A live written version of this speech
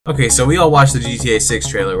Okay, so we all watched the GTA 6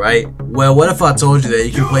 trailer, right? Well, what if I told you that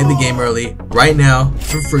you can play the game early, right now,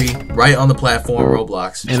 for free, right on the platform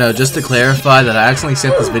Roblox? And just to clarify that I accidentally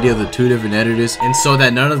sent this video to 2 different editors, and so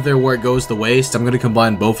that none of their work goes to waste, I'm gonna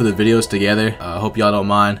combine both of the videos together. Hope y'all don't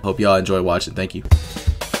mind. Hope y'all enjoy watching. Thank you.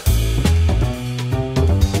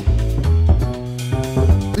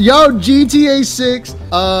 Yo, GTA 6,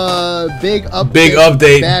 big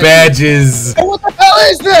update, badges. Hey, what the hell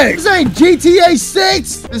is this? This ain't GTA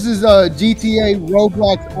 6. This is GTA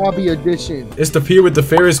Roblox Hobby Edition. It's the pier with the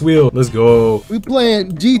Ferris wheel. Let's go. We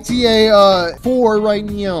playing GTA 4 right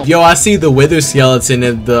now. Yo, I see the Wither Skeleton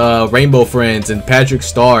and the Rainbow Friends and Patrick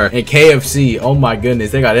Star and KFC. Oh my goodness,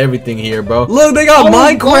 they got everything here, bro. Look, they got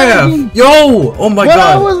Minecraft. Yo, oh my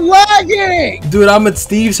god. I was lagging. Dude, I'm at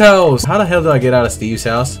Steve's house. How the hell did I get out of Steve's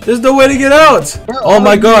house? There's no way to get out. Oh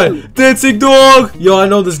my god. Dancing dog. Yo, I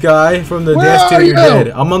know this guy from the Dance Till You're Dead.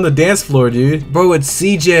 I'm on the dance floor, dude. Bro, it's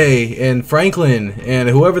CJ and Franklin and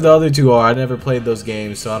whoever the other two are. I never played those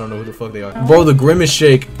games, so I don't know who the fuck they are. Bro, the Grimace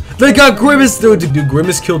shake. They got Grimace, dude. Dude,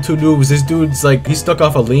 Grimace killed 2 noobs. This dude's like, he's stuck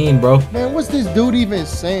off a lean, bro. Man, what's this dude even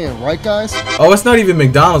saying, right, guys? Oh, it's not even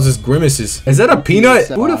McDonald's. It's Grimace's. Is that a peanut?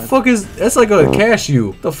 Who the fuck is... That's like a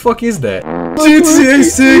cashew. The fuck is that? GTA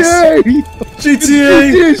 6.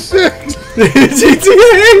 GTA 6.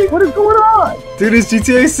 GTA. What is going on? Dude, it's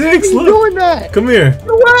GTA 6. Look. Doing that? Come here.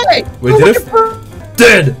 No way. Wait, did it?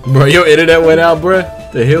 Dead. Bro, your internet went out,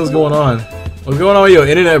 bruh. The hell's going on? What's going on with your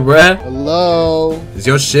internet, bruh? Hello. Is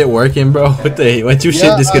your shit working, bro? What your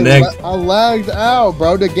shit disconnect? I lagged out,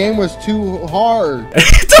 bro. The game was too hard. What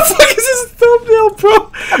the fuck is this thumbnail,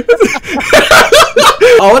 bro?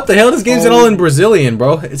 Oh, what the hell? This game's all in Brazilian,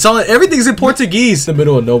 bro. It's all everything's in Portuguese. In the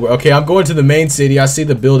middle of nowhere. Okay, I'm going to the main city. I see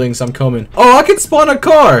the buildings. I'm coming. Oh, I can spawn a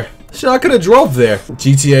car. Shit, I could have drove there.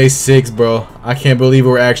 GTA 6, bro. I can't believe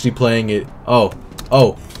we're actually playing it. Oh.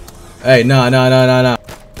 Hey, nah.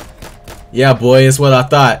 Yeah, boy, it's what I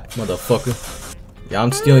thought, motherfucker. Yeah,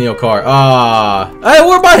 I'm stealing your car. Hey,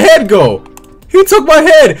 where'd my head go? He took my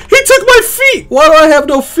head. He took my feet. Why do I have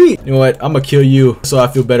no feet? You know what? I'm gonna kill you so I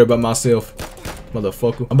feel better about myself.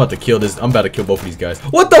 Motherfucker. I'm about to kill this. I'm about to kill both of these guys.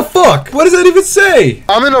 What the fuck? What does that even say?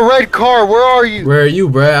 I'm in a red car. Where are you? Where are you,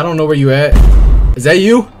 bruh? I don't know where you at. Is that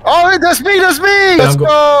you? Oh, that's me. That's me. Let's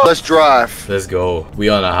go. Let's drive. Let's go. We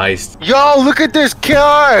on a heist. Yo, look at this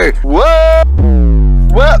car. Whoa.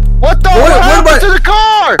 What the hell happened to the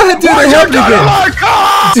car? Dude, I have to get my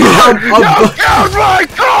car! Dude, you killed my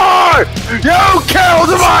car! You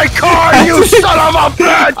killed my car, you son of a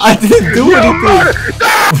bitch! I didn't do anything.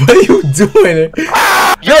 What are you doing?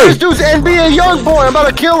 Yo, this dude's NBA YoungBoy. I'm about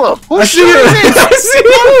to kill him. I see him.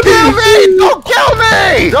 Don't kill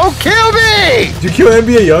me! Don't kill me! Did you kill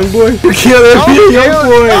NBA YoungBoy? You killed NBA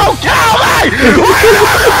YoungBoy. Don't kill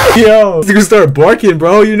me! Yo, you start barking,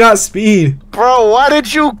 bro. You're not Speed. Bro, why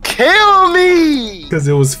did you kill me? Because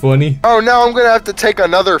it was funny. Oh, now I'm gonna have to take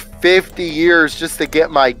another 50 years just to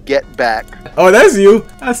get my get back. Oh, that's you.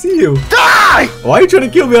 I see you. Die! Why are you trying to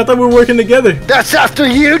kill me? I thought we were working together. That's after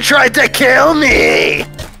you tried to kill me.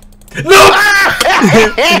 No!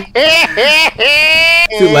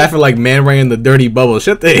 Dude, laughing like man ran in the dirty bubble.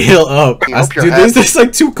 Shut the hell up. Dude, there's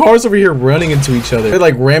like 2 cars over here running into each other. They're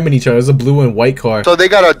like ramming each other. There's a blue and white car. So they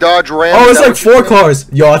got a Dodge Ram. Oh, it's like 4 cars.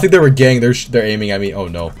 Yo, I think they were gang. They're aiming at me. Oh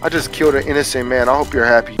no. I just killed an innocent man. I hope you're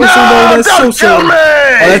happy. No, don't kill me!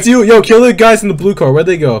 Oh, that's you. Yo, kill the guys in the blue car. Where'd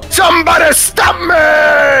they go? Somebody stop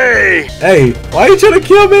me! Hey, why are you trying to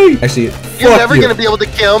kill me? Actually, you're never gonna be able to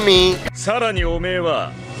kill me. We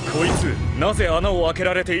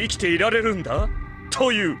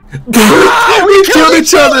killed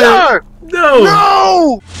each other!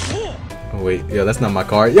 No! Oh wait, yo, that's not my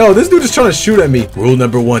car. Yo, this dude is trying to shoot at me. Rule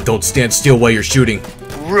number 1, don't stand still while you're shooting.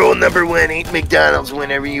 Rule number 1, eat McDonald's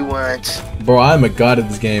whenever you want. Bro, I'm a god at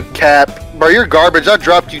this game. Cap. Bro, you're garbage. I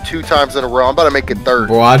dropped you 2 times in a row. I'm about to make it 3rd.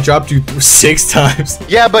 Bro, I dropped you 6 times.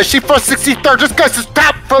 Yeah, but she for 63rd. This guy's a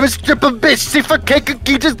stop from his strip of bitch. She for cake.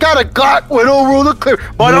 He just got a Glock with no ruler clear.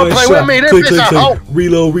 Boy, don't play with me. This bitch a hoe.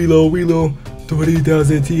 Reload.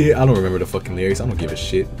 20,000 TA. I don't remember the fucking lyrics. I don't give a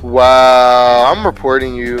shit. Wow, I'm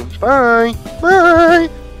reporting you. Bye.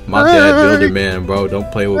 My dad builder man, bro. Don't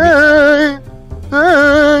play with me.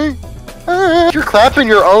 You're clapping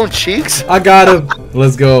your own cheeks? I got him.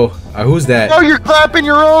 Let's go. Who's that? Oh, you're clapping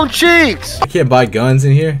your own cheeks. I can't buy guns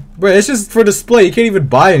in here. Bro, it's just for display. You can't even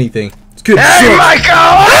buy anything. It's good. Hey,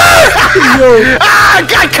 Michael! I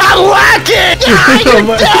got caught lacking! You're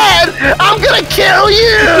dead! I'm gonna kill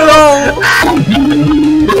you!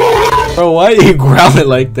 No! Bro, why are you growling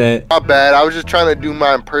like that? My bad. I was just trying to do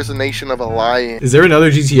my impersonation of a lion. Is there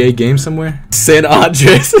another GTA game somewhere? San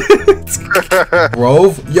Andres.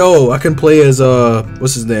 Rove? Yo, I can play as,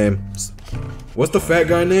 what's his name? What's the fat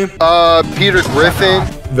guy name? Peter Griffin.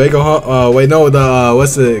 Vega HUH, wait, no,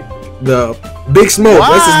 what's the Big Smoke,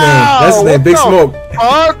 wow, that's his name, Big Smoke.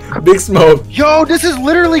 Fuck? Big Smoke. Yo, this is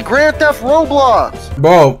literally Grand Theft Roblox.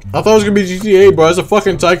 Bro, I thought it was gonna be GTA, bro. It's a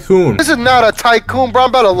fucking tycoon. This is not a tycoon, bro. I'm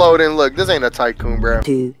about to load in. Look, this ain't a tycoon, bro.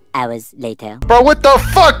 2 hours later. Bro, what the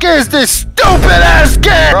fuck is this stupid ass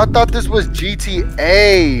game? Bro, I thought this was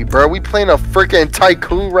GTA, bro. We playing a freaking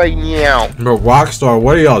tycoon right now. Bro, Rockstar,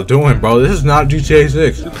 what are y'all doing, bro? This is not GTA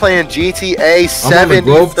 6. We playing GTA 7. I'm on the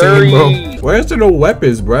Grove team, bro. Where's the no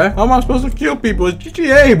weapons, bruh? How am I supposed to kill people? It's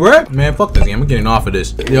GTA, bruh. Man, fuck this game. I'm getting off of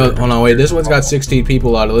this. Yo, hold on, wait. This one's got 16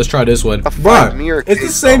 people on it. Let's try this one. Bruh, it's the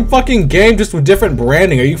same fucking game, just with different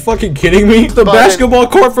branding. Are you fucking kidding me? The basketball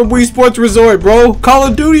court from Wii Sports Resort, bro. Call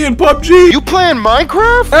of Duty and PUBG. You playing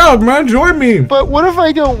Minecraft? Yeah, man, join me. But what if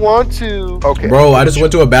I don't want to? Okay. Bro, I just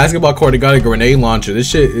went to a basketball court and got a grenade launcher. This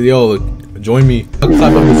shit, yo, join me.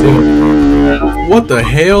 What the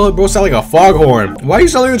hell? Bro, sound like a foghorn. Why are you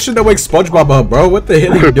selling this shit that wakes SpongeBob up, bro? What the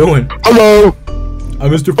hell are you doing? Hello. I'm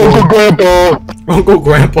Mr. Frog. Uncle Grandpa. Uncle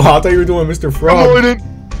Grandpa. I thought you were doing Mr. Frog.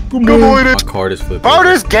 Good morning. My card is flipping. Bro,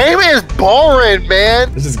 this game is boring,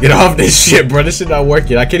 man. Let's just get off this shit, bro. This shit not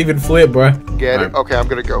working. I can't even flip, bro. Get it? Okay, I'm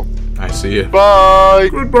gonna go. I see you. Bye.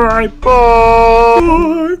 Goodbye.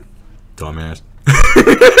 Bye. Dumbass.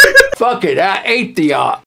 Fuck it, I ate the yacht.